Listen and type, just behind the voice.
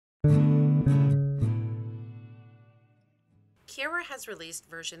KioWare has released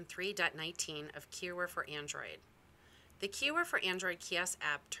version 3.19 of KioWare for Android. The KioWare for Android kiosk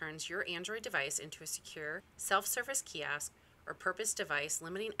app turns your Android device into a secure, self-service kiosk or purpose device,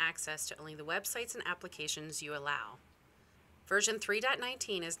 limiting access to only the websites and applications you allow. Version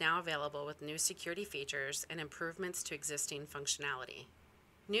 3.19 is now available with new security features and improvements to existing functionality.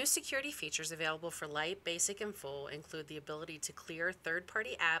 New security features available for Lite, Basic, and Full include the ability to clear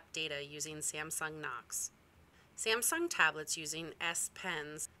third-party app data using Samsung KNOX. Samsung tablets using S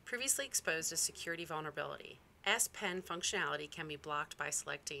Pens previously exposed a security vulnerability. S Pen functionality can be blocked by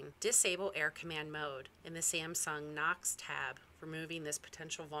selecting Disable Air Command Mode in the Samsung KNOX tab, removing this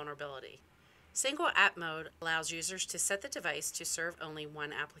potential vulnerability. Single App Mode allows users to set the device to serve only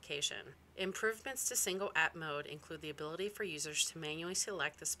one application. Improvements to Single App Mode include the ability for users to manually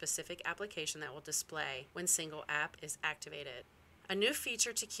select the specific application that will display when Single App is activated. A new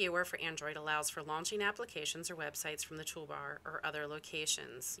feature to KioWare for Android allows for launching applications or websites from the toolbar or other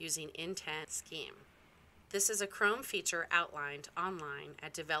locations using intent scheme. This is a Chrome feature outlined online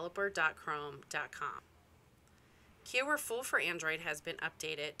at developer.chrome.com. KioWare Full for Android has been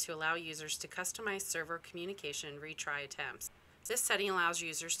updated to allow users to customize server communication retry attempts. This setting allows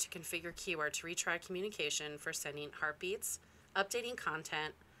users to configure KioWare to retry communication for sending heartbeats, updating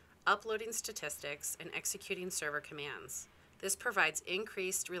content, uploading statistics, and executing server commands. This provides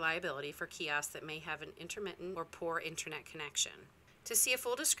increased reliability for kiosks that may have an intermittent or poor internet connection. To see a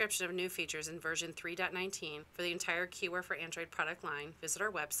full description of new features in version 3.19 for the entire KioWare for Android product line, visit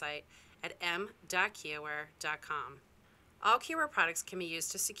our website at m.kioware.com. All KioWare products can be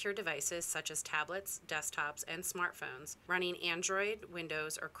used to secure devices such as tablets, desktops, and smartphones running Android,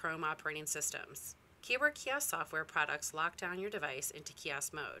 Windows, or Chrome operating systems. KioWare kiosk software products lock down your device into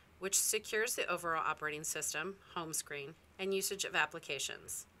kiosk mode, which secures the overall operating system, home screen, and usage of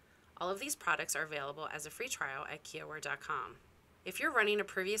applications. All of these products are available as a free trial at kioware.com. If you're running a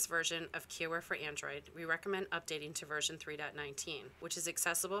previous version of KioWare for Android, we recommend updating to version 3.19, which is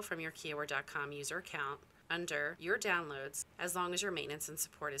accessible from your kioware.com user account under Your Downloads as long as your maintenance and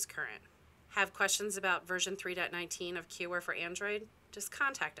support is current. Have questions about version 3.19 of KioWare for Android? Just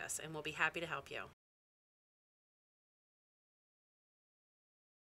contact us and we'll be happy to help you.